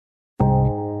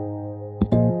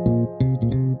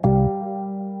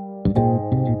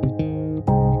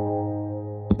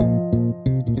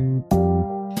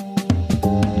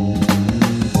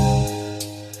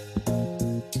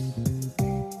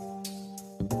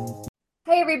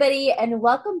Hey, everybody, and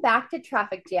welcome back to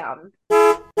Traffic Jam.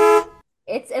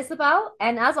 It's Isabel,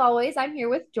 and as always, I'm here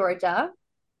with Georgia.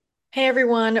 Hey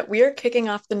everyone, we are kicking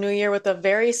off the new year with a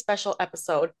very special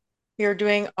episode. We are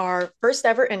doing our first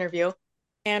ever interview,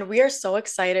 and we are so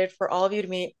excited for all of you to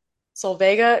meet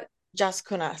Solveiga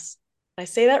Jaskunas. Did I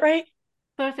say that right?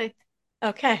 Perfect.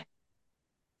 Okay.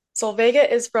 Solveiga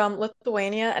is from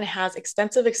Lithuania and has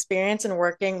extensive experience in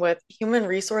working with human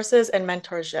resources and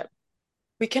mentorship.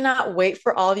 We cannot wait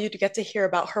for all of you to get to hear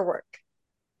about her work.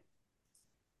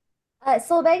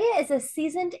 Solveiga is a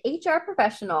seasoned HR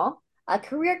professional, a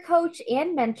career coach,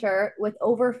 and mentor with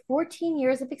over 14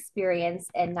 years of experience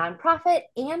in nonprofit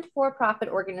and for profit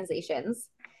organizations.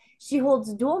 She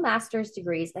holds dual master's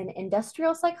degrees in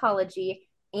industrial psychology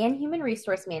and human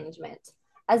resource management,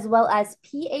 as well as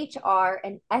PHR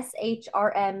and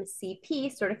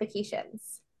SHRM-CP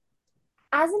certifications.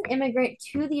 As an immigrant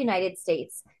to the United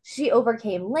States, she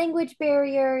overcame language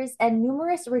barriers and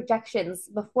numerous rejections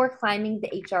before climbing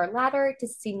the HR ladder to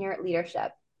senior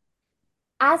leadership.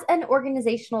 As an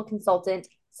organizational consultant,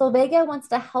 Solveiga wants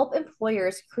to help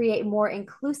employers create more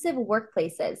inclusive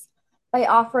workplaces by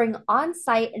offering on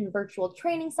site and virtual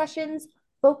training sessions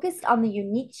focused on the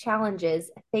unique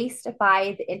challenges faced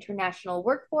by the international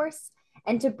workforce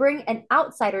and to bring an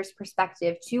outsider's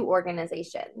perspective to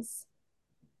organizations.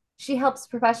 She helps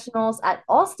professionals at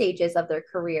all stages of their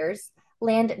careers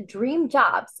land dream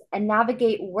jobs and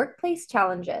navigate workplace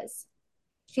challenges.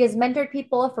 She has mentored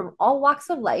people from all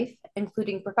walks of life,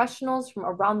 including professionals from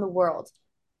around the world,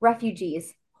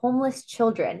 refugees, homeless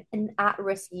children, and at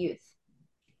risk youth.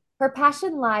 Her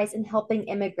passion lies in helping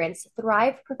immigrants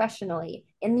thrive professionally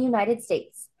in the United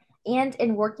States and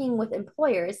in working with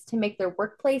employers to make their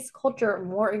workplace culture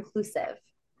more inclusive.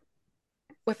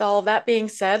 With all of that being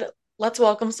said, let's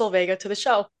welcome Solveiga to the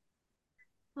show.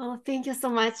 Oh, thank you so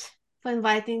much for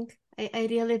inviting. I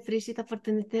really appreciate the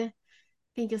opportunity.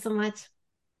 Thank you so much.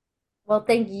 Well,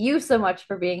 thank you so much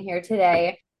for being here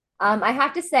today. I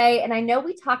have to say, and I know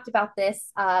we talked about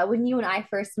this when you and I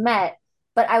first met,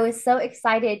 but I was so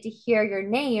excited to hear your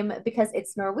name because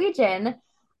it's Norwegian.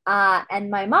 And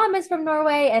my mom is from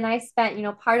Norway, and I spent,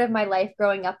 part of my life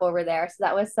growing up over there. So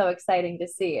that was so exciting to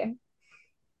see.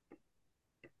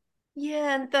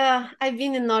 Yeah, and I've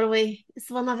been in Norway.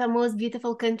 It's one of the most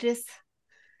beautiful countries.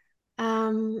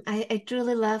 I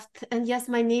truly loved. And yes,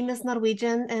 my name is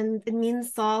Norwegian and it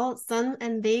means sol, sun,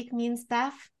 and veig means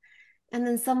path. And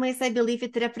in some ways, I believe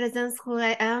it represents who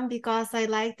I am because I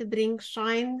like to bring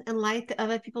shine and light to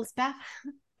other people's path.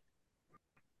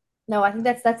 No, I think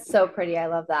that's so pretty. I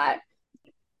love that.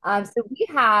 So we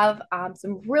have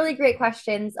some really great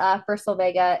questions for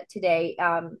Solvega today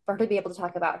for her to be able to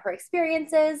talk about her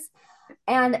experiences.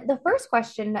 And the first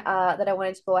question that I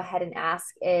wanted to go ahead and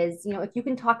ask is, if you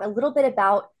can talk a little bit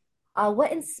about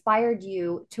what inspired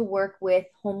you to work with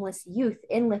homeless youth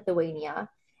in Lithuania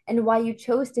and why you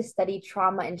chose to study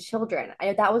trauma in children. I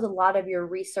know that was a lot of your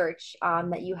research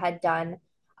that you had done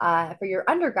for your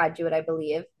undergraduate, I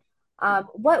believe.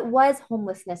 What was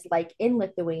homelessness like in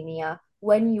Lithuania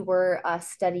when you were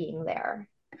studying there?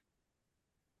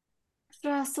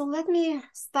 Sure. So let me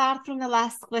start from the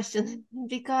last question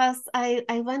because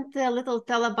I went a little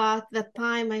tell about the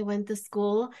time I went to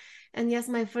school. And yes,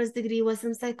 my first degree was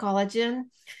in psychology. And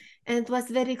it was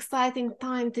very exciting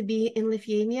time to be in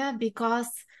Lithuania because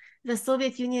the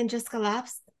Soviet Union just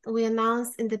collapsed. We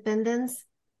announced independence.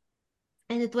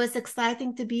 And it was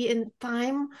exciting to be in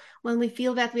time when we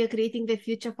feel that we are creating the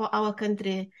future for our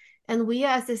country. And we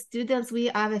as the students, we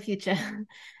are the future.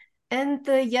 And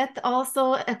yet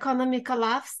also economy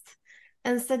collapsed,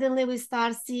 and suddenly we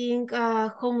start seeing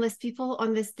homeless people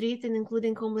on the street, and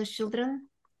including homeless children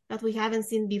that we haven't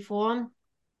seen before.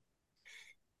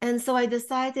 And so I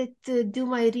decided to do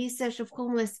my research of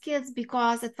homeless kids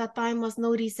because at that time was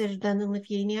no research done in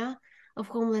Lithuania of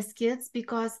homeless kids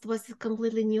because it was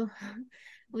completely new.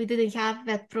 We didn't have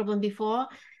that problem before.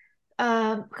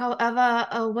 However,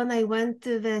 when I went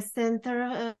to the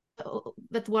center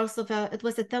that works it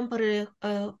was a temporary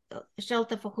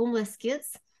shelter for homeless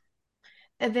kids.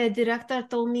 The director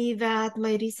told me that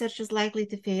my research is likely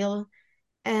to fail,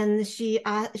 and she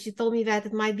told me that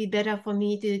it might be better for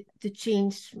me to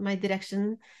change my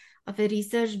direction of the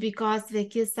research because the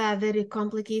kids are very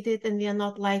complicated and we are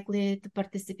not likely to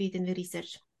participate in the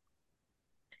research.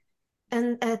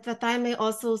 And at the time, I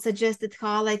also suggested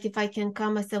her, like, if I can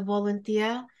come as a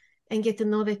volunteer and get to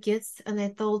know the kids. And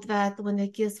I told that when the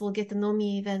kids will get to know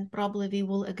me, then probably we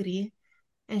will agree.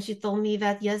 And she told me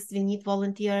that, yes, we need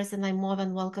volunteers and I'm more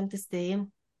than welcome to stay.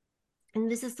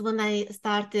 And this is when I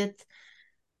started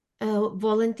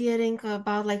volunteering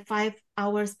about like 5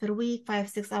 hours per week, 5,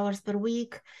 6 hours per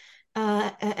week.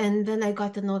 And then I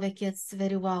got to know the kids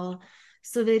very well.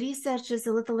 So the research is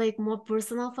a little like more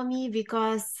personal for me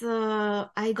because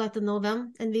I got to know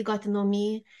them and they got to know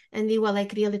me and we were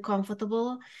like really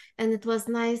comfortable. And it was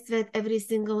nice that every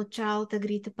single child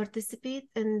agreed to participate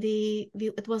and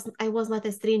I was not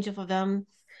a stranger for them.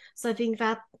 So I think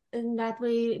that in that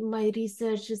way, my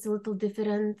research is a little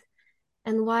different.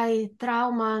 And why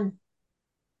trauma?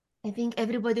 I think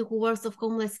everybody who works with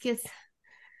homeless kids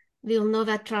will know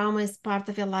that trauma is part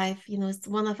of your life. You know, it's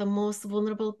one of the most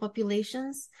vulnerable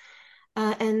populations.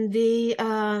 And they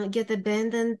get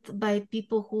abandoned by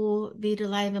people who they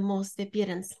rely the most, their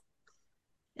parents.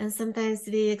 And sometimes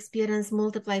they experience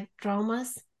multiple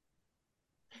traumas.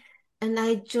 And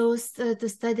I chose to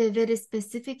study a very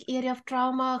specific area of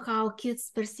trauma, how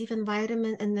kids perceive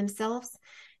environment and themselves,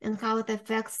 and how it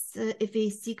affects if they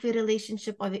seek the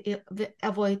relationship or they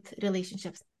avoid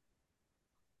relationships.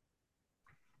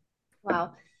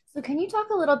 Wow. So can you talk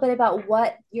a little bit about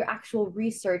what your actual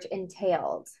research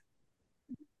entailed?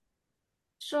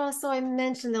 Sure. So I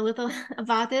mentioned a little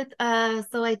about it.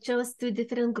 So I chose two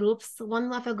different groups.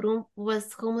 One of a group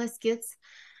was homeless kids.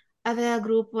 Other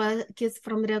group was kids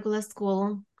from regular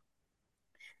school.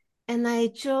 And I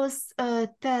chose a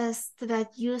test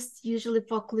that used usually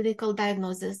for clinical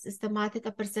diagnosis, systematic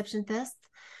perception test,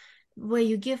 where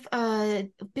you give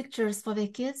pictures for the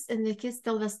kids and the kids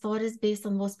tell the stories based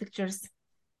on those pictures.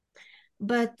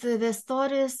 But the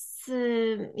stories,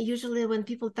 usually when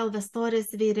people tell the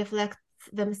stories, they reflect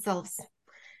themselves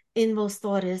in those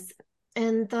stories.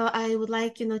 And I would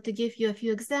like, to give you a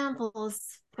few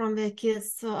examples from the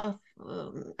kids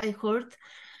I heard,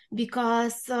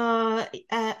 because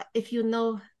if you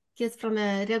know, kids from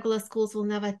regular schools will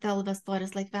never tell the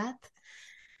stories like that.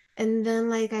 And then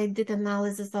like I did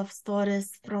analysis of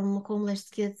stories from homeless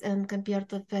kids and compared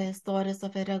to the stories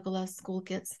of regular school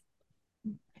kids.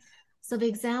 So the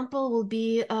example will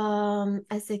be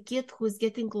as a kid who's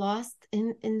getting lost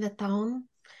in the town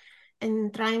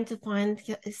and trying to find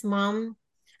his mom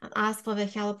and ask for the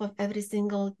help of every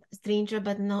single stranger,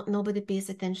 but nobody pays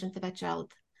attention to that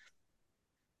child.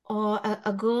 Or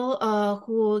a girl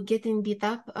who getting beat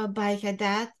up by her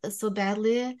dad so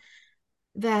badly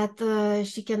that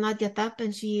she cannot get up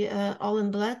and she all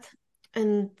in blood.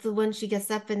 And when she gets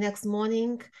up the next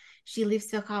morning, she leaves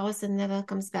the house and never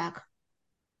comes back.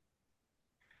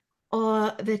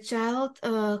 Or the child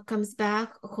comes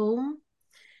back home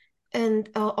and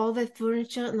all the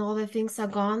furniture and all the things are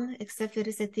gone except there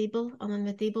is a table, and on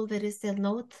the table there is a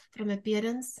note from the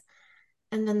parents,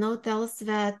 and the note tells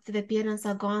that the parents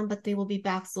are gone but they will be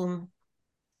back soon.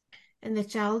 And the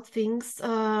child thinks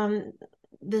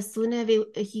the sooner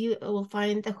he will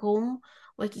find a home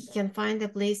where he can find a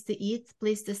place to eat,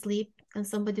 place to sleep, and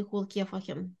somebody who will care for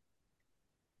him.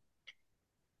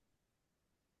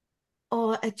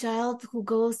 Or a child who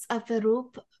goes up a roof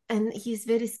and he's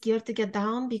very scared to get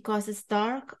down because it's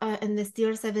dark and the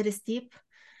stairs are very steep,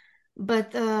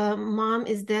 but mom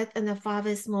is dead and the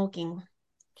father is smoking.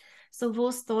 So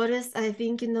those stories, I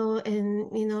think, and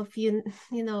if you,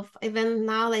 even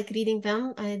now, like reading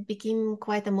them, it became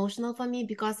quite emotional for me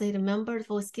because I remember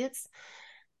those kids.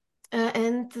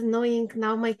 And knowing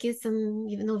now my kids and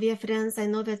we are friends, I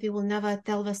know that we will never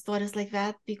tell the stories like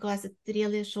that because it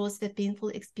really shows the painful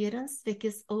experience the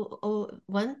kids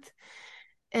went.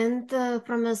 And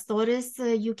from the stories,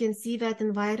 you can see that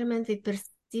environment we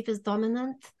perceive as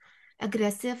dominant,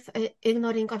 aggressive,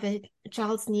 ignoring of a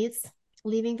child's needs,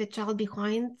 leaving the child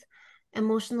behind,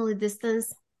 emotionally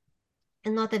distanced,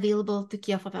 and not available to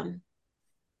care for them.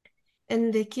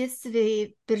 And the kids,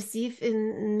 they perceive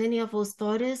in many of those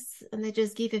stories, and I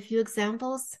just give a few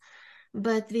examples,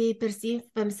 but they perceive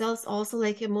themselves also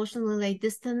like emotionally like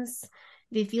distance.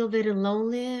 They feel very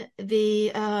lonely. They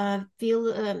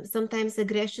feel sometimes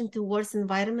aggression towards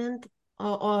environment,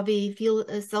 or they feel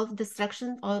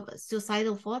self-destruction or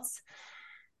suicidal thoughts.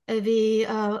 They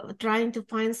trying to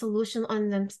find solution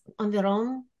on their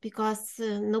own because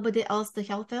nobody else to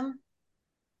help them.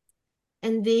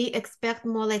 And they expect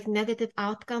more like negative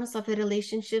outcomes of a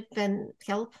relationship than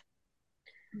help.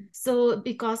 So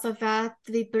because of that,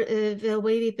 the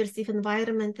way we perceive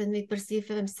environment and we perceive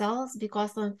themselves,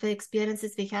 because of the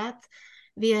experiences we had,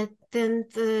 we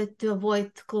tend to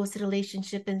avoid close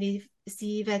relationship, and we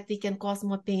see that we can cause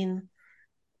more pain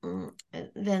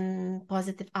than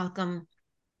positive outcome.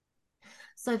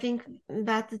 So I think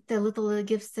that a little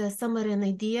gives a summary an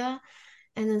idea.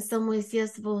 And in some ways,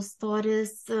 yes, those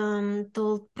stories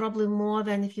told probably more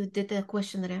than if you did a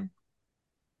questionnaire.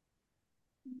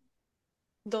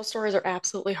 Those stories are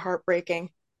absolutely heartbreaking.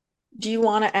 Do you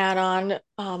want to add on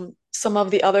some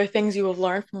of the other things you have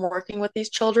learned from working with these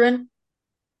children?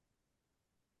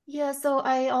 Yeah, so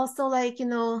I also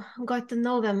got to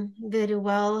know them very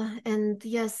well. And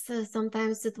yes,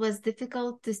 sometimes it was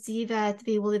difficult to see that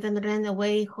they will even run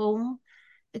away home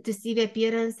to see their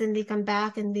parents, and they come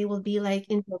back and they will be like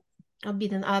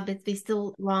beaten up, but they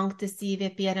still long to see their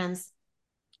parents.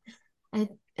 I,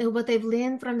 what I've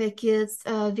learned from the kids,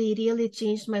 they really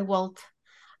changed my world.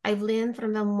 I've learned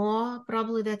from them more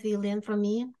probably that they learned from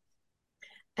me.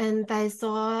 And I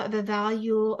saw the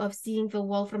value of seeing the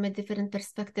world from a different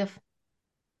perspective.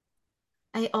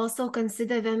 I also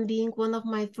consider them being one of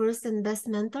my first and best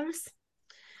mentors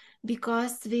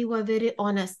because they were very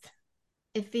honest.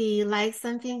 If they like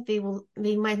something,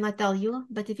 they might not tell you,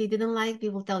 but if they didn't like, they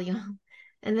will tell you.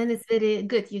 And then it's very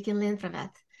good. You can learn from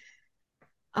that.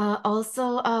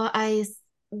 Also, I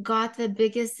got the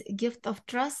biggest gift of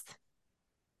trust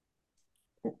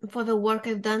for the work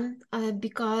I've done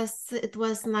because it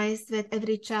was nice that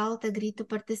every child agreed to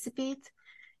participate.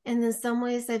 And in some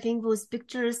ways, I think those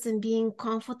pictures and being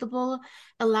comfortable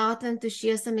allowed them to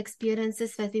share some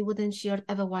experiences that they wouldn't share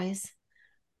otherwise.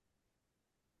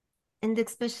 And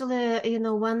especially,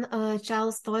 one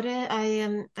child story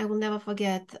I will never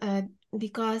forget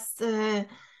because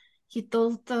he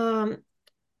told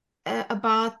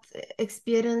about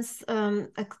experiencing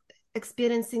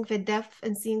the death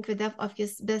and seeing the death of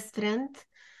his best friend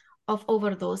of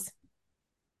overdose.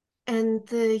 And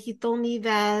he told me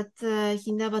that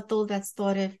he never told that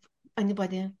story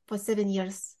anybody for 7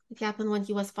 years. It happened when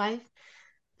he was 5,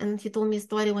 and he told me a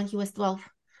story when he was 12.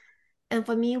 And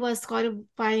for me, it was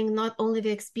horrifying not only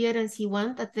the experience he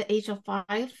went at the age of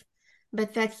 5,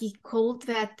 but that he called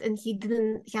that and he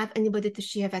didn't have anybody to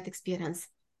share that experience.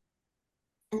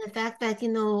 And the fact that,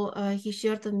 he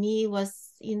shared with me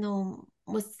was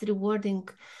rewarding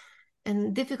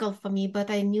and difficult for me, but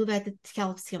I knew that it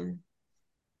helps him.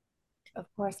 Of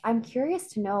course. I'm curious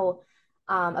to know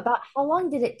about how long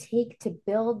did it take to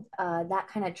build that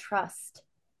kind of trust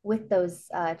with those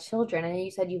children? I know you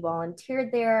said you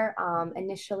volunteered there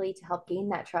initially to help gain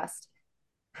that trust.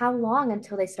 How long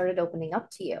until they started opening up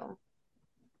to you?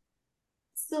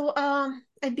 So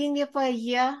I've been there for a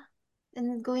year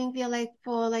and going there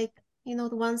for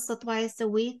once or twice a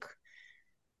week.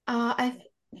 I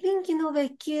think the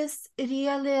kids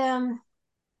really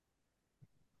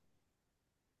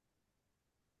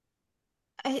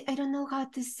I don't know how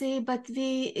to say, but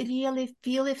they really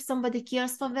feel if somebody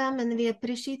cares for them and they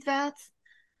appreciate that.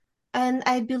 And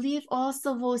I believe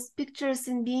also those pictures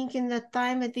and being in that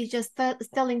time that they just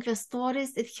telling the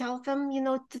stories, it helped them,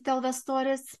 to tell the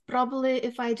stories. Probably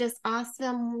if I just asked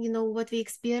them, what we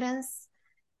experience,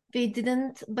 they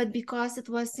didn't, but because it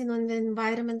was, in an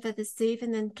environment that is safe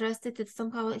and entrusted, it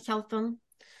somehow helped them.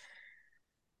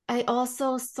 I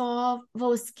also saw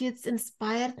those kids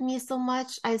inspired me so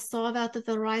much. I saw that with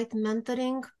the right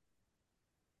mentoring,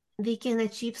 they can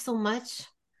achieve so much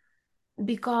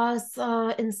because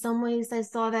in some ways I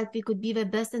saw that we could be the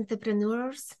best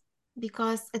entrepreneurs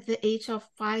because at the age of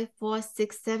 5, 4,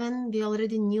 6, 7, we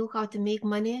already knew how to make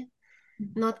money,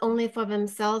 not only for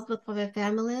themselves, but for their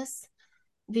families.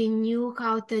 We knew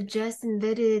how to adjust in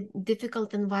very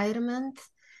difficult environment.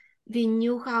 We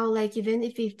knew how, like, even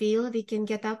if we fail, we can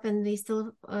get up and we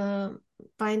still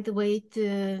find a way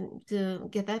to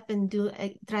get up and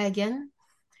try again.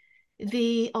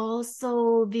 We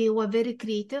were very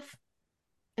creative,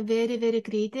 very, very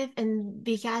creative, and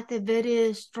we had a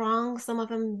very strong, some of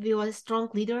them, we were strong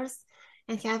leaders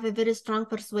and have a very strong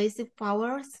persuasive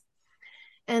powers.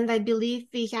 And I believe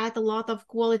we had a lot of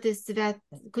qualities that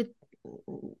could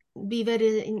be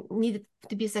very needed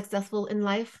to be successful in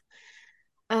life.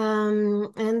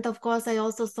 And of course, I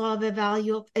also saw the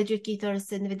value of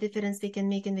educators and the difference we can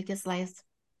make in the kids' lives.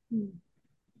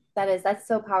 That's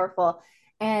so powerful.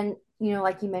 And,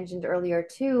 like you mentioned earlier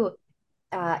too,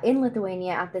 in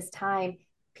Lithuania at this time,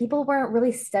 people weren't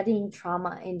really studying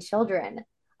trauma in children.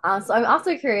 So I'm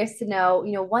also curious to know,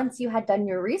 once you had done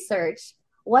your research,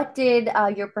 what did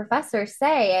your professor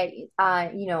say?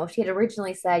 She had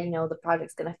originally said, the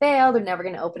project's going to fail, they're never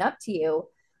going to open up to you.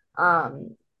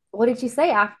 What did she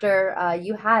say after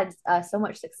you had so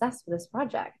much success with this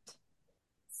project?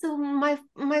 So my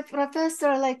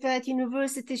professor, like at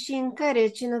university, she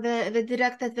encouraged, the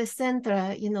director at the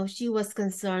center, she was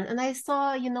concerned. And I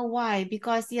saw, why,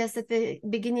 because yes, at the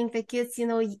beginning, the kids,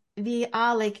 we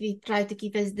try to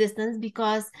keep this distance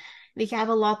because we have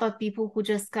a lot of people who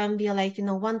just come be like,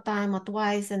 one time or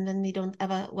twice, and then they don't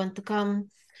ever want to come.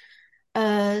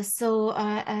 So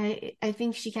I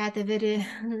think she had a very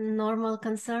normal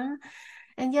concern.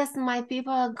 And yes, my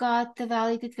paper got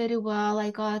evaluated very well. I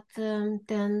got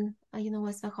 10,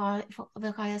 was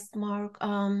the highest mark.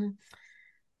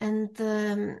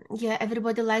 Yeah,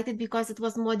 everybody liked it because it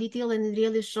was more detailed and it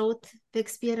really showed the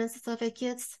experiences of the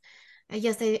kids.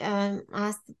 Yes, I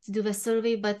asked to do the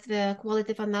survey, but the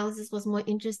qualitative analysis was more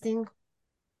interesting.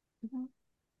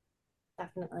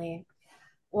 Definitely.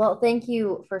 Well, thank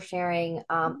you for sharing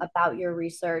about your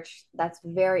research. That's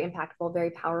very impactful,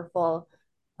 very powerful,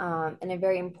 and a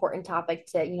very important topic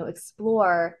to,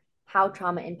 explore how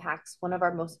trauma impacts one of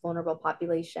our most vulnerable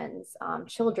populations,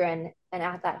 children, and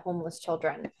at that homeless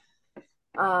children.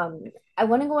 I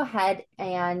want to go ahead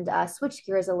and switch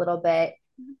gears a little bit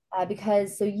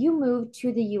because so you moved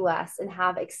to the US and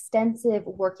have extensive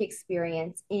work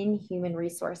experience in human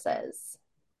resources.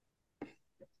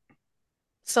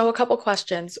 So, a couple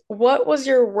questions. What was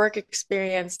your work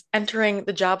experience entering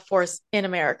the job force in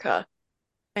America?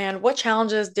 And what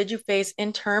challenges did you face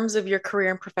in terms of your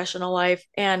career and professional life?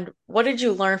 And what did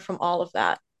you learn from all of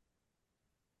that?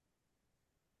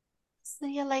 So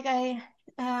yeah, like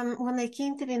when I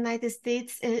came to the United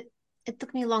States, it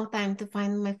took me a long time to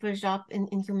find my first job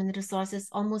in human resources,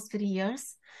 almost 3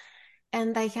 years.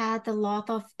 And I had a lot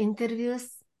of interviews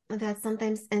that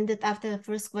sometimes ended after the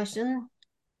first question.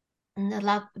 And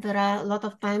there are a lot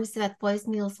of times that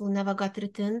voicemails will never got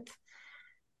returned.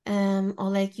 Or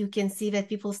like you can see that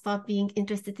people stop being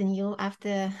interested in you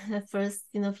after the first,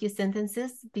 few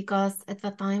sentences, because at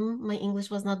the time my English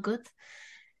was not good.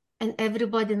 And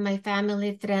everybody in my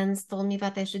family, friends told me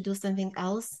that I should do something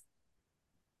else.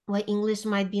 Why English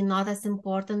might be not as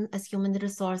important as human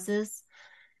resources.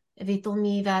 They told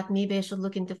me that maybe I should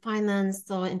look into finance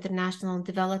or international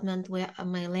development where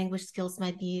my language skills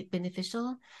might be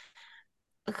beneficial.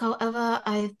 However,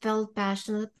 I felt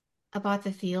passionate about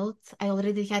the field. I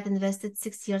already had invested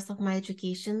 6 years of my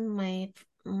education. My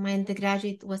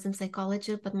undergraduate was in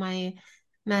psychology, but my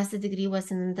master degree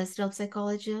was in industrial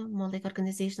psychology, more like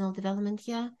organizational development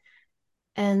here.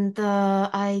 And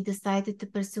I decided to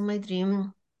pursue my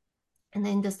dream. And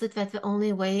I understood that the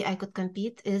only way I could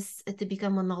compete is to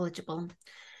become more knowledgeable.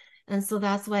 And so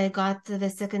that's why I got the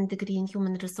second degree in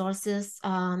human resources.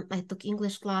 I took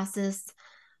English classes.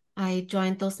 I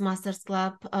joined Toastmasters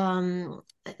Club,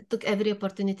 took every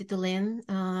opportunity to learn.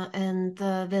 And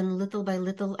then little by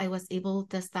little, I was able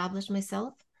to establish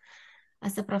myself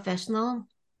as a professional.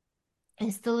 I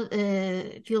still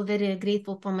feel very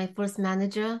grateful for my first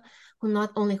manager who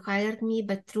not only hired me,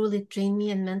 but truly trained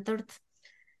me and mentored.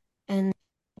 And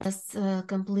that's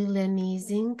completely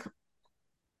amazing.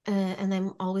 And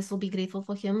I'm always will be grateful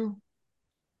for him.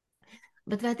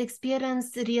 But that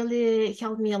experience really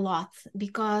helped me a lot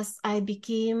because I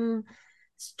became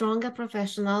stronger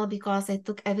professional because I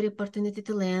took every opportunity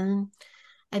to learn.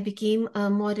 I became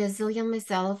more resilient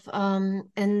myself, and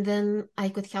then I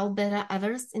could help better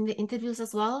others in the interviews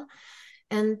as well.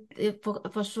 And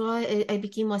for sure, I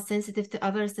became more sensitive to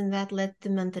others, and that led to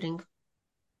mentoring.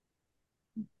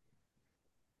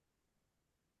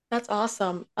 That's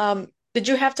awesome. Did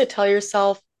you have to tell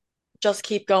yourself just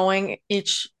keep going?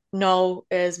 Each no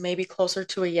is maybe closer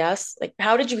to a yes. Like,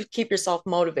 how did you keep yourself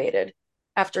motivated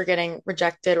after getting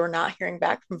rejected or not hearing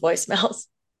back from voicemails?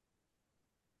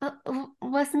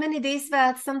 Was many days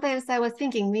that sometimes I was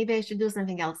thinking maybe I should do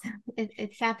something else.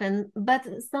 It happened, but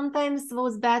sometimes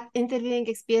those bad interviewing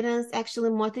experience actually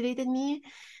motivated me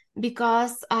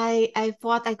because I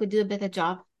thought I could do a better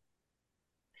job.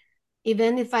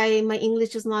 Even if my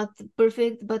English is not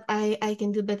perfect, but I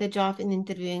can do a better job in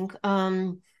interviewing.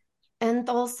 And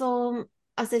also,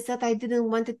 as I said, I didn't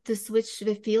want it to switch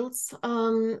the fields.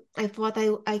 I thought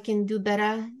I can do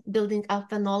better building up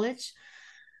the knowledge.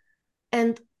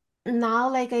 And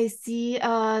now, like I see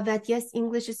that yes,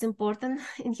 English is important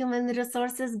in human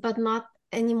resources, but not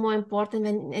any more important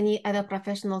than any other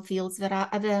professional fields. There are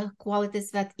other qualities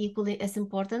that equally as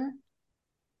important.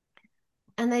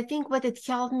 And I think what it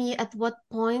helped me at what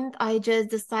point I just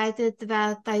decided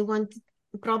that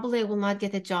probably I will not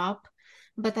get a job,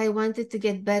 but I wanted to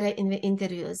get better in the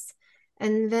interviews.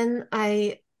 And then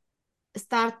I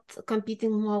start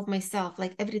competing more of myself.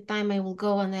 Like every time I will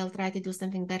go and I'll try to do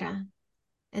something better.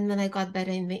 And then I got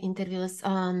better in the interviews,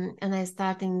 and I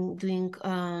started doing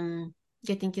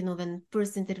getting, when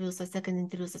first interviews or second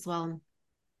interviews as well.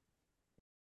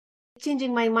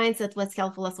 Changing my mindset was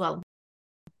helpful as well.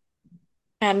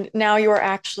 And now you are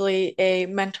actually a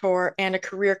mentor and a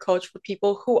career coach for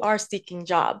people who are seeking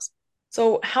jobs.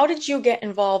 So, how did you get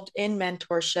involved in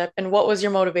mentorship and what was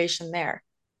your motivation there?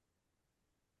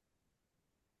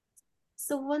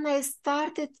 So when I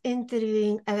started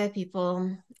interviewing other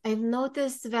people, I've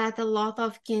noticed that a lot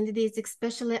of candidates,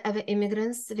 especially other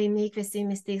immigrants, they make the same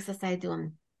mistakes as I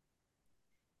do.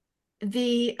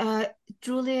 They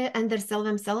truly undersell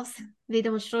themselves. They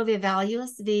don't show their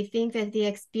values. They think that the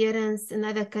experience in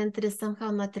other countries is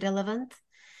somehow not relevant.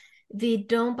 They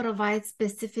don't provide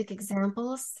specific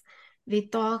examples. They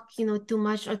talk, too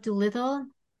much or too little.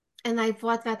 And I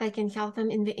thought that I can help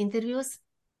them in the interviews.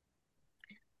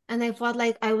 And I thought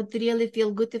like I would really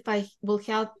feel good if I will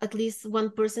help at least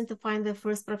one person to find their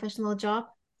first professional job.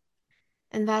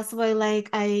 And that's why like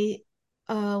I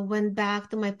went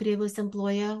back to my previous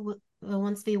employer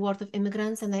once we worked with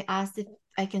immigrants, and I asked if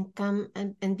I can come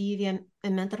and be a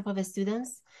mentor for the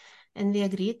students. And they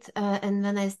agreed. And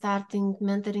then I started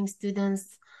mentoring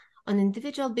students on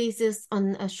individual basis,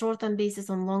 on a short-term basis,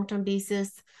 on long-term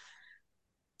basis.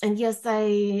 And yes,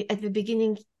 at the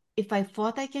beginning, if I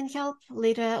thought I can help,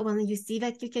 later when you see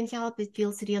that you can help, it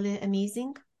feels really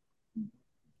amazing,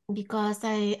 because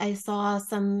I saw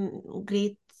some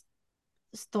great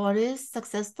stories,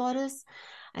 success stories.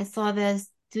 I saw the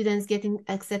students getting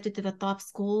accepted to the top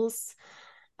schools,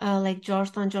 like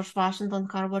Georgetown, George Washington,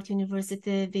 Harvard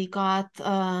University. They got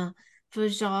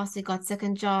first jobs, they got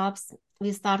second jobs.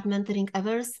 We start mentoring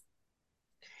others.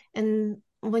 And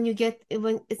when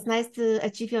it's nice to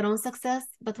achieve your own success,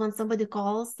 but when somebody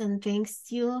calls and thanks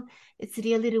you, it's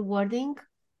really rewarding.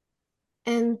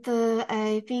 And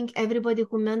I think everybody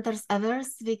who mentors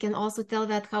others, they can also tell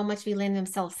that how much we learn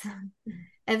themselves.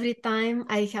 Every time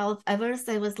I help others,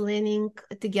 I was learning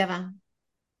together.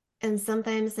 And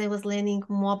sometimes I was learning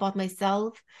more about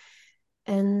myself.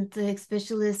 And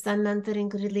especially some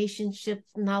mentoring relationships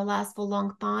now last for a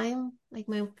long time. Like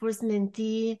my first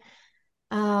mentee,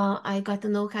 I got to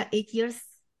know her 8 years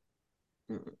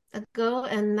ago.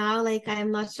 And now like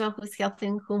I'm not sure who's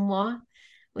helping who more.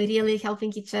 We're really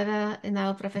helping each other in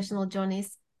our professional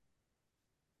journeys.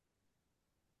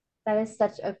 That is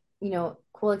such a,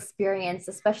 cool experience,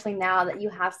 especially now that you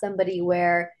have somebody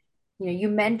where, you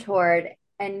mentored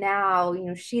and now,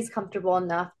 she's comfortable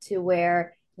enough to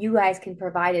where you guys can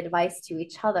provide advice to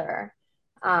each other.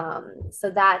 So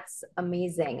that's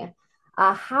amazing.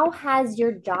 How has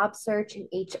your job search and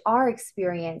HR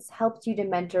experience helped you to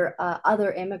mentor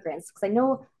other immigrants?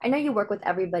 Because I know you work with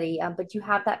everybody, but you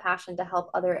have that passion to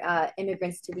help other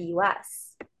immigrants to the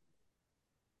U.S.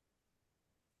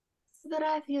 There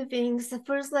are a few things.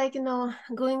 First, like,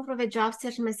 going for the job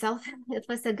search myself, it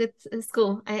was a good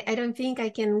school. I don't think I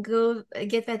can go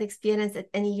get that experience at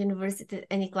any university,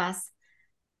 any class,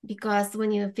 because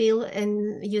when you fail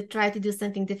and you try to do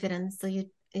something different, so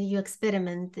you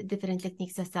experiment different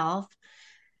techniques yourself.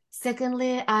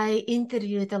 Secondly, I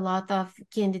interviewed a lot of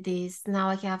candidates. Now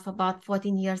I have about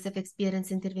 14 years of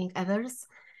experience interviewing others,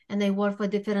 and I work for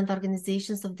different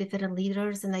organizations of different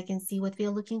leaders, and I can see what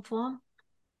they're looking for.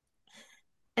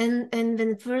 And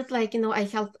then first, like, I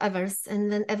help others,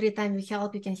 and then every time you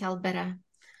help, you can help better.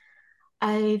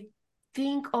 I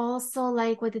think also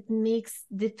like what it makes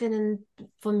different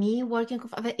for me working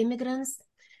with other immigrants,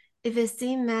 if the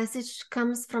same message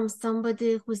comes from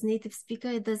somebody who's native speaker,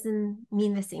 it doesn't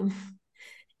mean the same.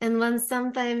 And when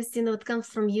sometimes, it comes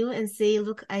from you and say,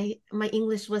 look, my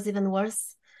English was even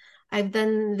worse. I've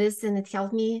done this and it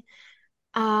helped me.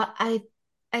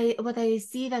 What I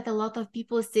see that a lot of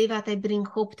people say that I bring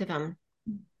hope to them,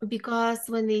 because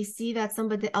when they see that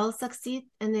somebody else succeed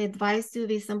and they advise you,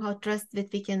 they somehow trust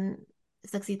that they can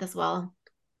succeed as well.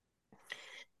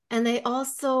 And I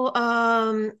also,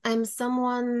 I'm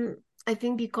someone, I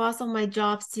think because of my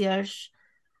job search,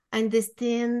 I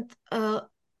understand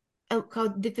how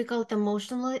difficult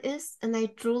emotional it is, and I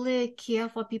truly care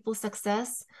for people's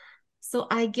success. So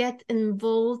I get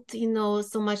involved,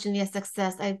 so much in their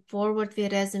success. I forward their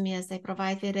resumes, I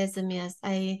provide their resumes,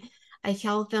 I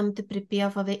help them to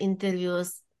prepare for the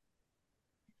interviews.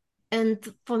 And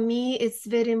for me, it's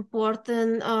very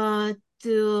important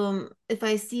if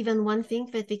I see even one thing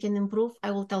that they can improve,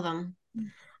 I will tell them.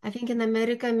 I think in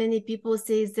America, many people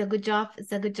say it's a good job,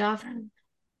 it's a good job.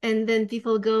 And then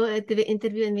people go to the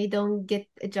interview and they don't get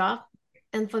a job.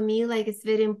 And for me, like, it's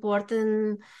very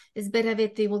important. It's better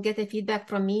that they will get a feedback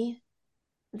from me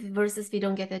versus we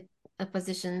don't get a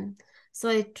position. So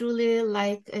I truly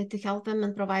like to help them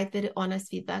and provide very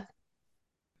honest feedback.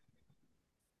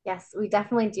 Yes, we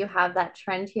definitely do have that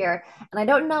trend here. And I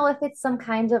don't know if it's some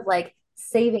kind of like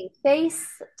saving face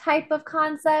type of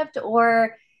concept,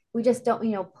 or we just don't,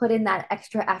 put in that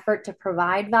extra effort to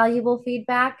provide valuable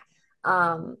feedback.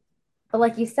 Um, but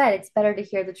like you said, it's better to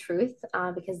hear the truth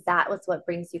because that was what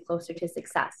brings you closer to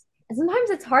success. And sometimes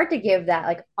it's hard to give that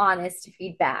like honest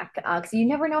feedback because you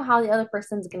never know how the other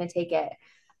person's going to take it.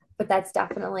 but that's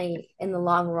definitely in the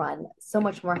long run so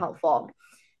much more helpful.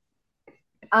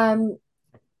 Um,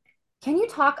 can you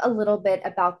talk a little bit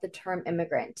about the term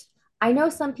immigrant? I know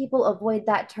some people avoid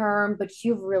that term, but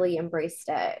you've really embraced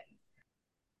it.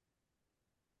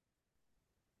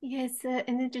 Yes,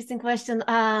 an interesting question.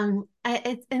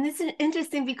 It's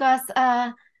interesting because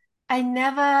I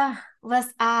never was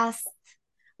asked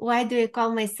why do I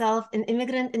call myself an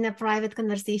immigrant in a private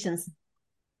conversations.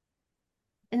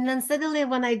 And then suddenly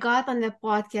when I got on the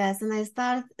podcast and I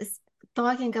started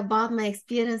talking about my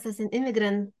experience as an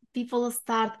immigrant, people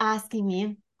start asking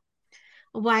me,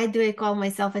 why do I call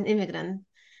myself an immigrant?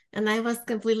 And I was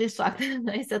completely shocked.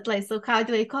 I said, like, so how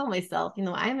do I call myself?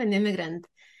 I'm an immigrant.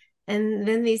 And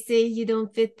when they say you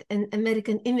don't fit an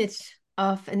American image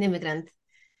of an immigrant,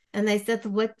 and I said,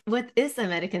 what is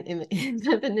American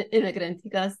immigrant?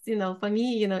 Because, for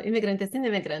me, immigrant is an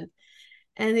immigrant.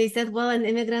 And they said, well, an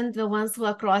immigrant, the ones who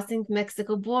are crossing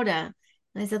Mexico border.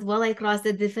 And I said, well, I crossed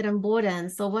a different border.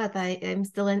 And so what? I am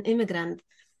still an immigrant.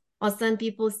 Or some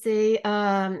people say,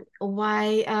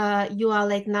 why you are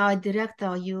like now a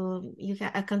director, you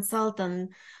a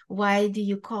consultant. Why do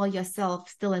you call yourself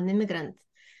still an immigrant?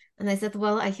 And I said,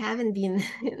 well, I haven't been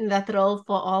in that role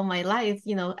for all my life.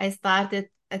 I started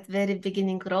at very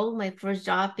beginning role. My first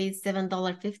job paid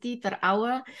 $7.50 per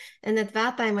hour. And at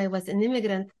that time I was an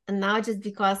immigrant. And now just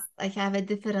because I have a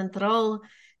different role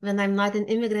when I'm not an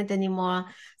immigrant anymore.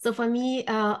 So for me,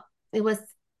 it was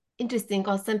interesting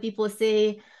because some people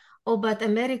say, oh, but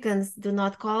Americans do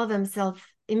not call themselves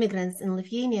immigrants in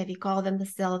Lithuania. We call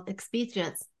themselves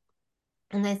expatriates.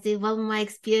 And I say, well, my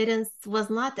experience was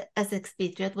not as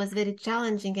expatriate, was very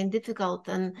challenging and difficult.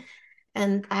 And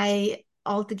I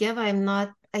altogether,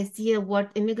 I see a word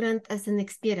immigrant as an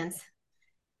experience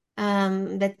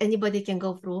that anybody can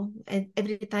go through. And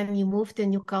every time you move to a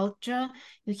new culture,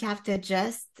 you have to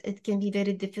adjust. It can be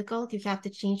very difficult. You have to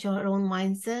change your own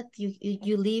mindset.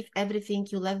 You leave everything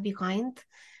you left behind.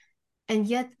 And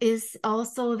yet is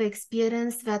also the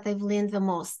experience that I've learned the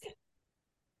most.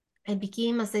 I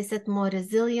became, as I said, more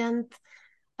resilient.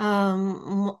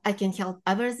 I can help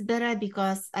others better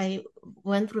because I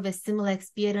went through a similar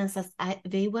experience as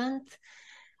they went.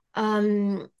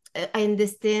 I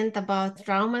understand about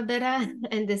trauma better,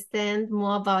 understand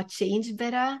more about change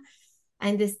better, I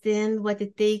understand what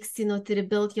it takes, to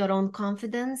rebuild your own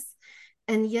confidence.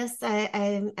 And yes,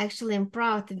 I actually am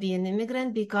proud to be an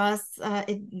immigrant because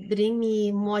it bring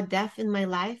me more depth in my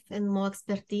life and more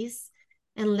expertise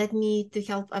and led me to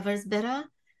help others better.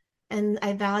 And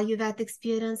I value that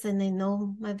experience and I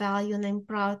know my value and I'm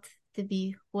proud to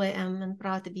be who I am and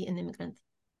proud to be an immigrant.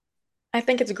 I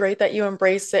think it's great that you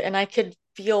embrace it, and I could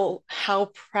feel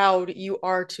how proud you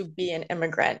are to be an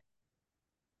immigrant.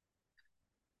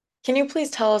 Can you please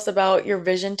tell us about your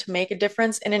vision to make a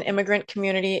difference in an immigrant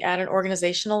community at an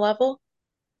organizational level?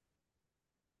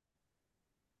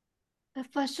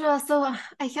 For sure. So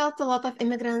I helped a lot of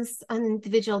immigrants on an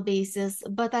individual basis,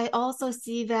 but I also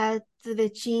see that the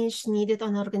change needed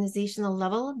on organizational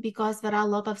level because there are a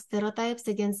lot of stereotypes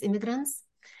against immigrants.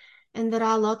 And there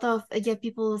are a lot of,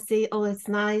 people say, oh, it's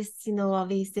nice,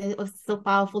 they say, oh, it's so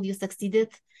powerful, you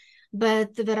succeeded.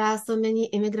 But there are so many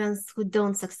immigrants who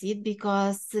don't succeed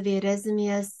because their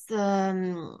resumes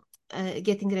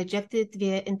getting rejected,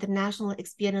 their international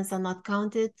experience are not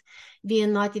counted, we are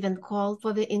not even called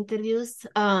for the interviews,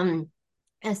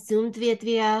 assumed that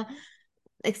their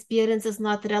experience is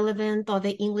not relevant or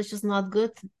the English is not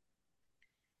good.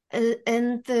 I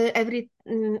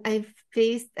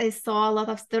saw a lot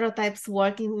of stereotypes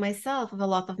working myself with a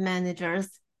lot of managers.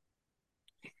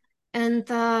 And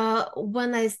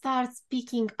when I started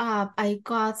speaking up, I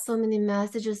got so many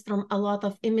messages from a lot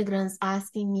of immigrants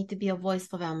asking me to be a voice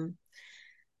for them.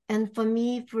 And for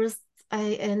me, first,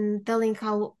 I am telling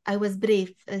how I was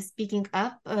brave speaking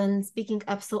up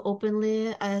so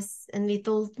openly and they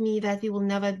told me that we will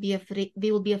never be afraid,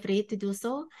 they will be afraid to do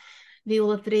so. They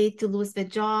will afraid to lose their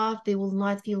job. They will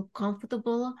not feel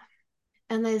comfortable.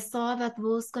 And I saw that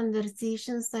those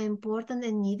conversations are important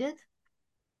and needed.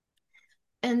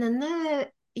 And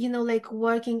another, like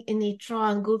working in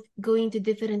HR and going to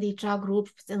different HR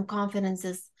groups and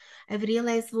conferences, I've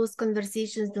realized those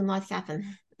conversations do not happen.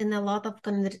 In a lot of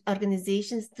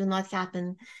organizations do not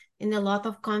happen. In a lot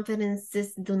of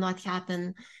conferences do not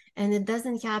happen. And it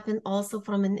doesn't happen also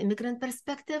from an immigrant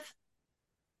perspective.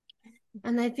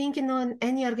 And I think, in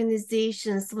any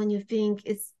organizations, when you think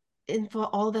it's in for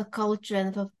all the culture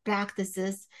and for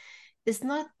practices, it's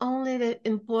not only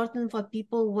important for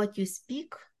people what you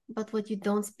speak, but what you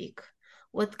don't speak,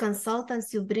 what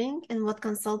consultants you bring and what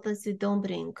consultants you don't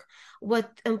bring,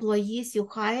 what employees you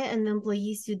hire and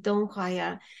employees you don't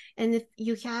hire. And if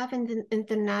you have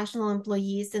international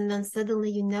employees and then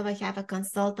suddenly you never have a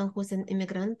consultant who's an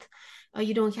immigrant, or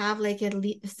you don't have like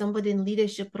somebody in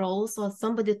leadership roles or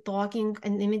somebody talking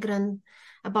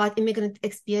about immigrant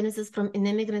experiences from an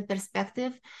immigrant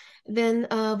perspective, then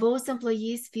those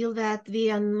employees feel that we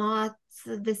are not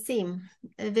the same,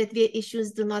 that their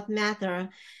issues do not matter,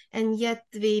 and yet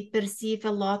we perceive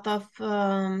there are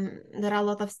a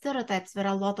lot of stereotypes, there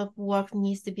are a lot of work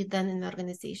needs to be done in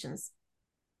organizations.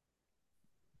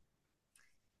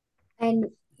 And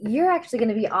you're actually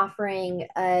going to be offering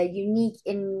a unique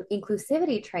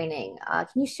inclusivity training.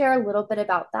 Can you share a little bit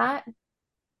about that?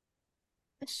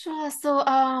 Sure. So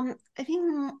I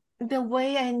think the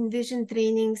way I envision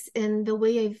trainings and the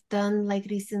way I've done like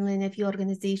recently in a few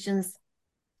organizations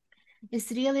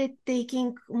is really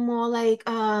taking more like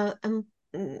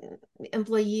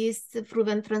employees through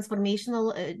a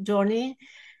transformational journey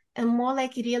and more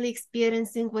like really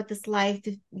experiencing what it's like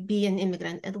to be an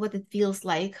immigrant and what it feels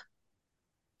like.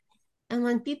 And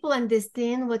when people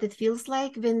understand what it feels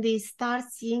like, when they start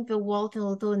seeing the world a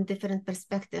little in different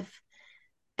perspective,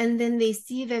 and then they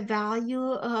see the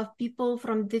value of people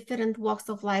from different walks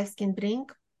of life can bring.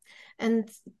 And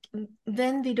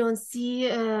then we don't see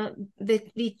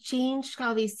that we change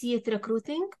how we see it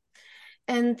recruiting.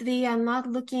 And we are not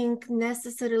looking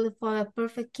necessarily for a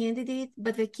perfect candidate,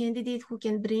 but a candidate who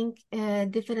can bring a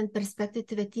different perspective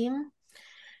to the team.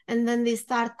 And then they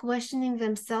start questioning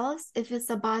themselves if it's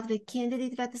about the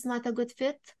candidate that is not a good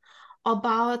fit,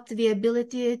 about the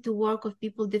ability to work with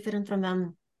people different from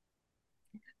them.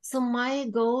 So my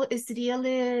goal is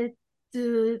really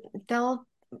to tell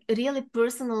really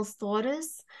personal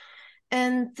stories,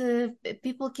 and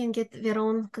people can get their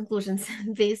own conclusions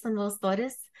based on those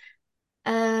stories.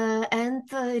 And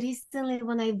recently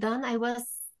when I was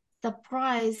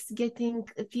surprised getting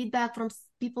feedback from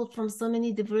people from so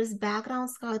many diverse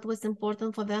backgrounds, how it was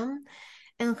important for them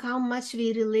and how much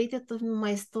we related to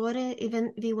my story,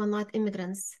 even we were not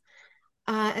immigrants.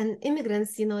 And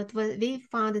immigrants, they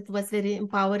found it was very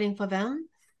empowering for them.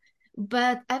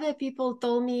 But other people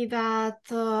told me that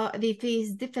they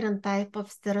face different type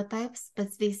of stereotypes,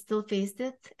 but they still faced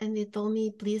it. And they told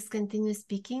me, please continue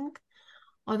speaking.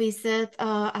 Or they said,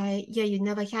 you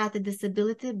never had a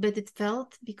disability, but it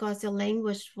felt because your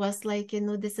language was like,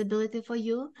 disability for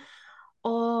you.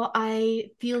 Or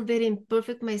I feel very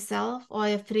imperfect myself, or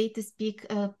afraid to speak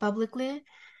publicly.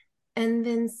 And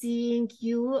then seeing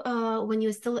you when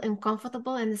you're still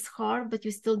uncomfortable and it's hard, but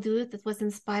you still do it, it was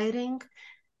inspiring.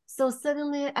 So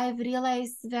suddenly I've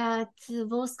realized that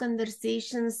those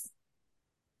conversations,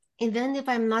 even if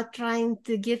I'm not trying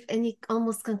to give any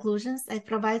almost conclusions, I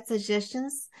provide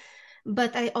suggestions,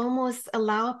 but I almost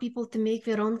allow people to make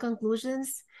their own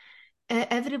conclusions.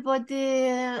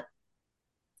 Everybody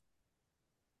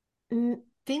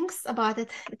thinks about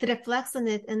it, it reflects on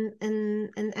it,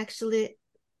 and actually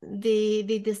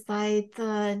they decide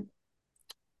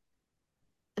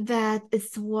that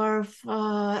it's worth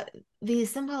we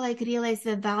somehow like realize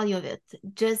the value of it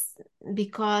just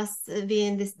because we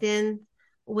understand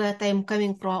where I'm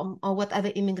coming from or what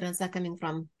other immigrants are coming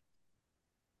from.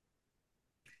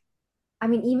 I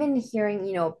mean, even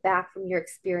hearing, back from your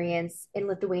experience in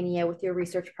Lithuania with your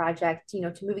research project,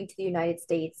 to moving to the United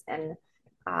States and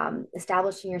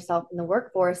establishing yourself in the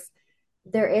workforce,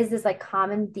 there is this like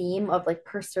common theme of like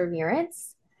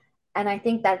perseverance. And I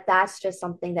think that that's just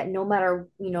something that no matter,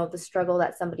 the struggle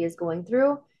that somebody is going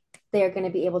through, they're going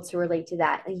to be able to relate to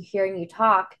that. And hearing you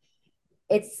talk,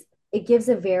 it gives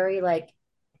a very like,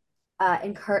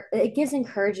 it gives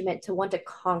encouragement to want to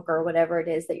conquer whatever it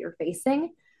is that you're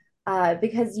facing,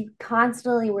 because you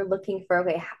constantly were looking for,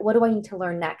 okay, what do I need to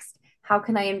learn next? How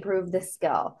can I improve this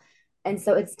skill? And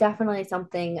so it's definitely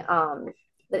something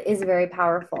that is very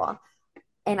powerful.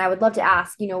 And I would love to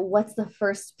ask, what's the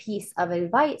first piece of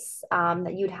advice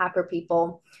that you'd have for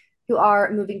people who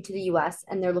are moving to the US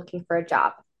and they're looking for a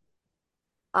job?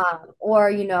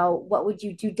 Or, what would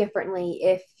you do differently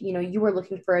if, you were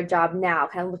looking for a job now,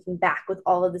 kind of looking back with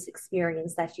all of this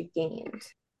experience that you've gained?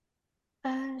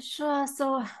 Sure.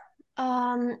 So,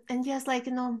 and yes, like,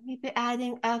 maybe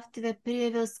adding up to the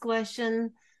previous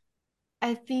question,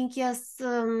 I think, yes,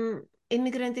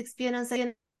 immigrant experience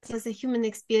as a human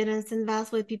experience, and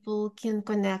that's where people can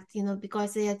connect,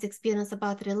 because they had experience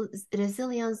about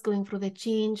resilience, going through the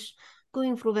change,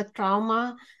 going through the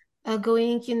trauma,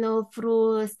 going,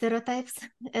 through stereotypes.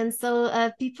 And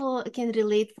so people can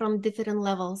relate from different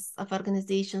levels of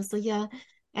organization. So yeah,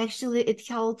 actually it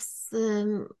helps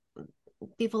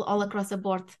people all across the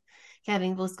board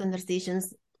having those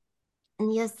conversations.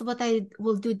 And yes, what I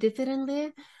will do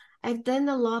differently, I've done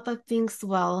a lot of things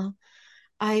well.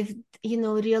 I've,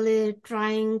 really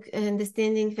trying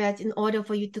understanding that in order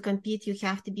for you to compete, you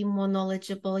have to be more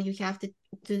knowledgeable, you have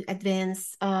to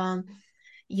advance.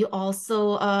 You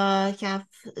also have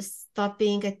stop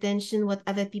paying attention what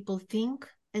other people think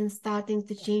and starting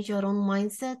to change your own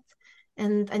mindset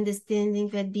and understanding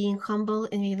that being humble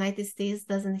in the United States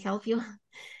doesn't help you.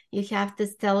 You have to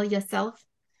tell yourself.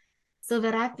 So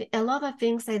there are a lot of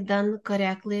things I've done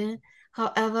correctly.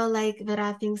 However, like there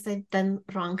are things I've done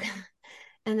wrong.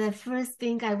 And the first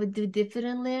thing I would do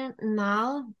differently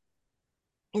now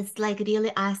is like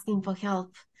really asking for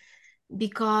help,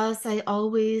 because I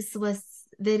always was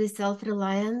very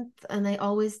self-reliant and I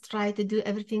always try to do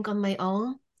everything on my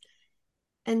own.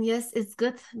 And yes, it's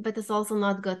good, but it's also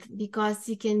not good because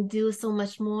you can do so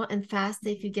much more and faster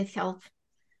if you get help.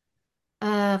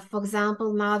 For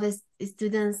example, now the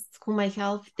students whom I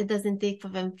help, it doesn't take for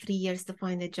them 3 years to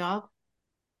find a job.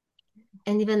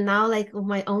 And even now, like with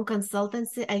my own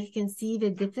consultancy, I can see the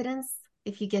difference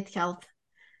if you get help.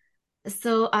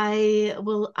 So I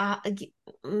will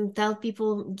tell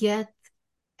people,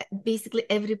 basically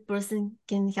every person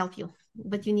can help you,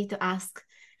 but you need to ask.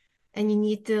 And you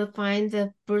need to find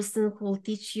the person who will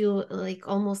teach you, like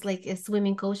almost like a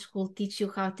swimming coach who will teach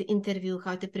you how to interview,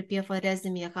 how to prepare for a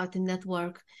resume, how to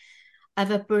network.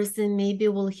 Other person maybe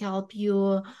will help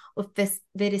you with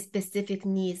very specific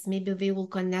needs. Maybe they will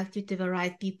connect you to the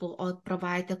right people or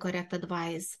provide the correct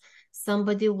advice.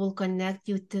 Somebody will connect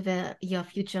you to your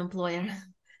future employer.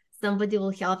 Somebody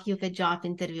will help you with job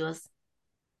interviews.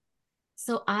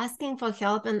 So asking for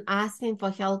help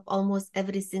almost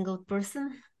every single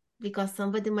person, because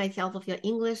somebody might help with your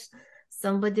English,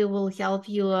 somebody will help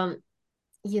you,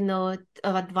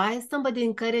 advice, somebody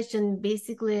encourage and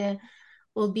basically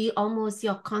will be almost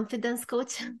your confidence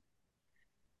coach.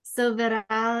 So there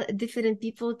are different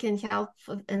people can help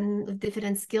and with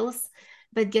different skills,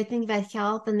 but getting that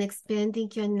help and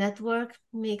expanding your network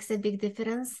makes a big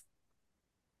difference,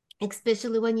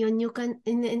 especially when you're new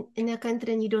in a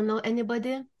country and you don't know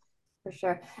anybody. For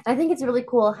sure. I think it's really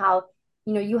cool how,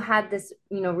 you had this,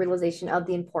 realization of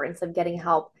the importance of getting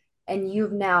help, and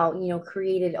you've now,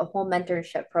 created a whole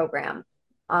mentorship program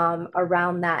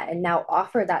around that, and now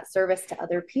offer that service to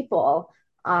other people.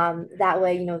 That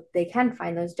way, they can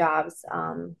find those jobs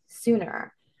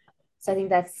sooner. So I think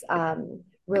that's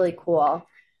really cool.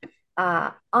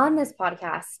 On this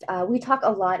podcast, we talk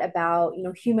a lot about,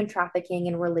 human trafficking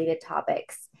and related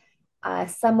topics.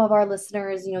 Some of our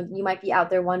listeners, you might be out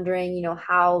there wondering,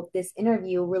 how this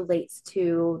interview relates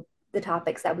to the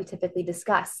topics that we typically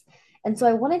discuss. And so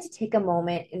I wanted to take a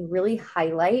moment and really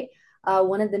highlight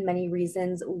one of the many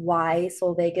reasons why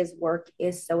Solveiga's work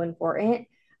is so important.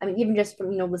 I mean, even just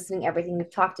from, listening to everything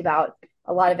we've talked about,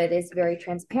 a lot of it is very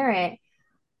transparent.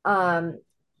 Um,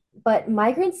 but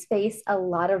migrants face a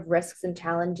lot of risks and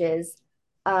challenges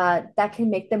that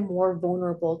can make them more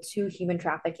vulnerable to human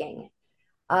trafficking.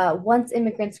 Once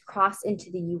immigrants cross into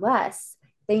the US,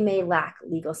 they may lack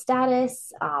legal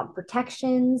status,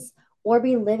 protections, or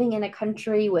be living in a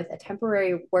country with a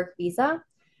temporary work visa.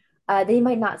 They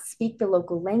might not speak the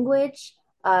local language,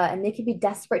 and they could be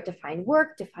desperate to find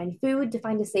work, to find food, to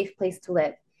find a safe place to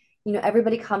live.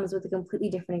 Everybody comes with a completely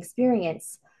different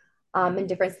experience and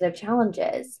different set of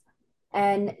challenges.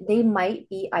 And they might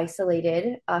be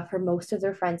isolated for most of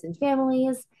their friends and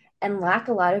families and lack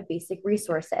a lot of basic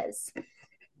resources.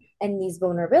 And these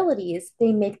vulnerabilities,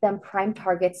 they make them prime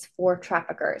targets for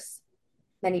traffickers.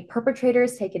 Many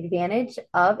perpetrators take advantage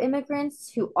of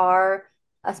immigrants who are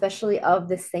especially of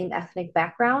the same ethnic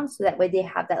background, so that way they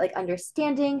have that like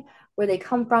understanding where they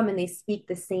come from and they speak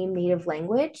the same native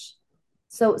language.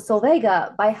 So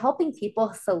Solveiga, by helping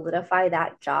people solidify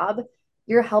that job,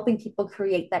 you're helping people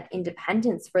create that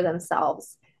independence for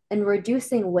themselves and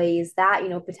reducing ways that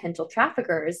potential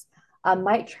traffickers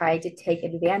might try to take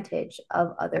advantage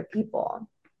of other people.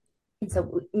 And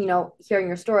so, hearing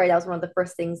your story, that was one of the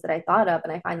first things that I thought of.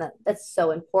 And I find that that's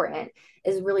so important,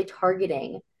 is really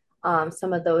targeting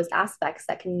some of those aspects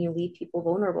that can leave people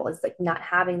vulnerable, is like not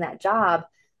having that job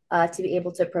to be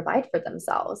able to provide for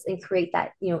themselves and create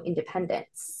that,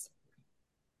 independence.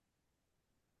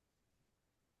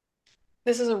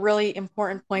 This is a really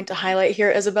important point to highlight here,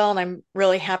 Isabel, and I'm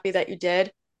really happy that you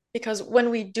did, because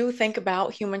when we do think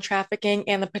about human trafficking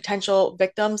and the potential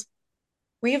victims,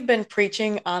 we've been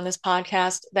preaching on this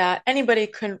podcast that anybody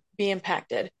could be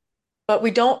impacted, but we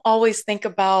don't always think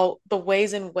about the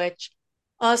ways in which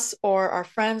us or our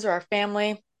friends or our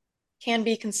family can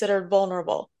be considered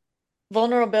vulnerable.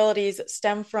 Vulnerabilities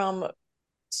stem from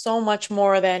so much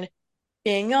more than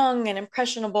being young and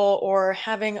impressionable or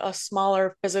having a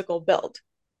smaller physical build.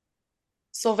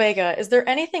 Solveiga, is there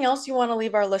anything else you want to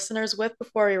leave our listeners with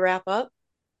before we wrap up?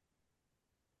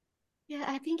 Yeah,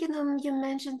 I think you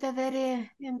mentioned a very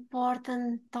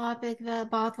important topic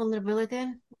about vulnerability,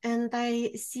 and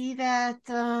I see that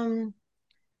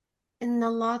in a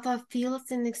lot of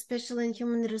fields, and especially in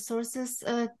human resources,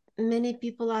 many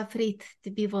people are afraid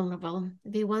to be vulnerable.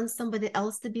 They want somebody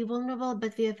else to be vulnerable,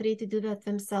 but they're afraid to do that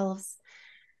themselves.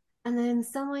 And in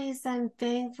some ways, I'm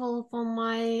thankful for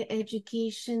my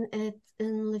education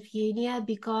in Lithuania,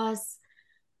 because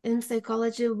in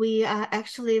psychology,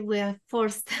 we're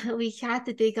forced, we had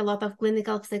to take a lot of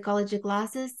clinical psychology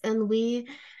classes, and we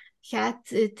had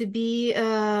to be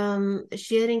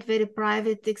sharing very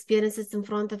private experiences in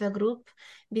front of a group,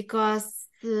 because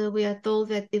we are told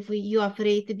that if you are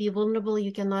afraid to be vulnerable,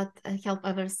 you cannot help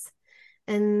others.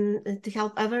 And to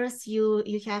help others, you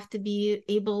have to be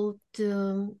able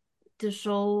to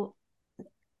show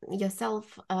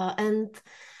yourself. And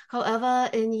however,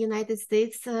 in the United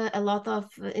States, a lot of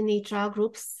in HR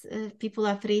groups, people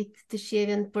are afraid to share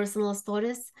in personal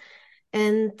stories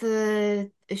and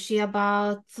share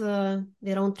about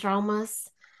their own traumas,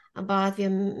 about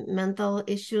their mental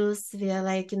issues, their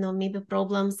maybe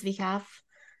problems we have.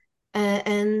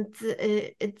 And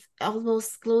it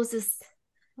almost closes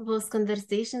those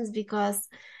conversations, because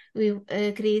we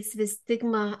creates this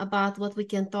stigma about what we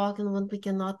can talk and what we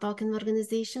cannot talk in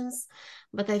organizations.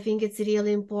 But I think it's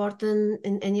really important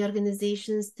in any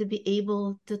organizations to be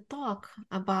able to talk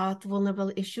about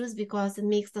vulnerable issues, because it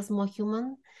makes us more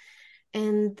human,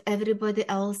 and everybody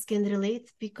else can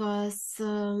relate, because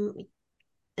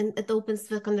and it opens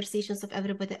the conversations of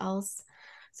everybody else.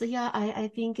 So yeah, I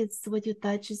think it's what you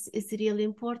touch is really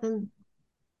important.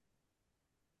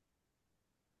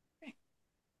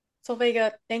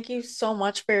 Solveiga, thank you so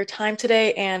much for your time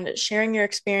today and sharing your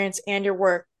experience and your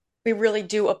work. We really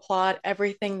do applaud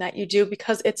everything that you do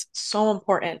because it's so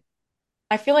important.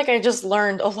 I feel like I just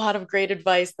learned a lot of great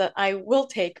advice that I will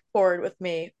take forward with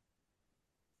me.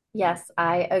 Yes,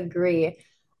 I agree.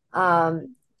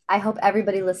 I hope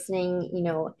everybody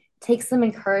listening, takes some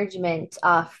encouragement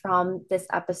from this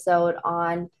episode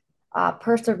on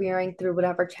persevering through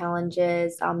whatever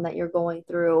challenges that you're going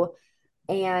through,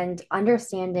 and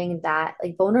understanding that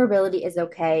like vulnerability is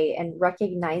okay, and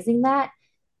recognizing that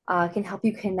can help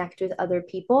you connect with other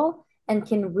people and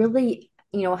can really,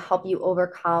 help you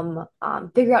overcome,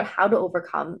 figure out how to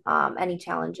overcome any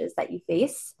challenges that you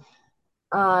face.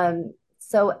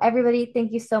 So, everybody,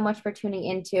 thank you so much for tuning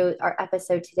into our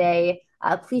episode today.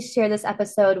 Please share this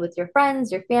episode with your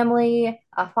friends, your family.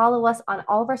 Follow us on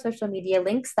all of our social media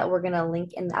links that we're going to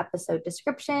link in the episode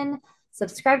description.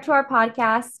 Subscribe to our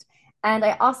podcast. And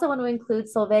I also want to include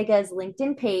Solveiga's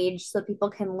LinkedIn page so people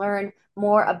can learn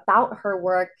more about her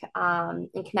work and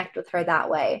connect with her that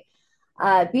way.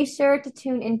 Be sure to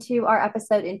tune into our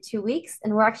episode in 2 weeks,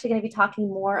 and we're actually going to be talking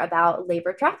more about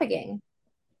labor trafficking.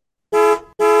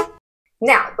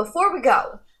 Now, before we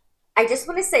go, I just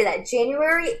want to say that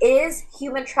January is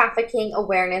Human Trafficking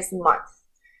Awareness Month.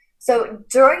 So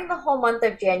during the whole month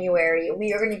of January,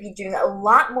 we are going to be doing a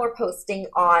lot more posting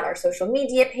on our social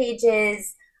media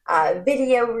pages,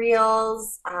 video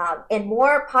reels, and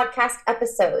more podcast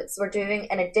episodes. We're doing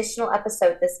an additional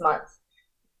episode this month.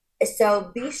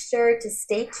 So be sure to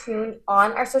stay tuned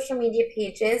on our social media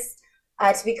pages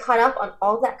to be caught up on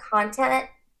all that content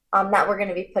that we're going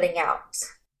to be putting out.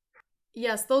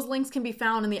 Yes, those links can be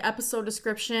found in the episode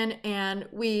description, and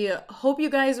we hope you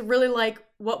guys really like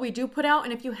what we do put out.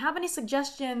 And if you have any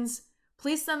suggestions,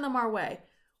 please send them our way.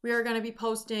 We are going to be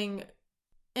posting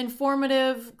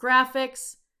informative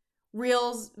graphics,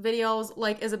 reels, videos,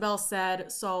 like Isabel said.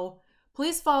 So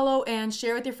please follow and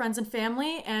share with your friends and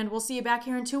family, and we'll see you back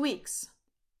here in 2 weeks.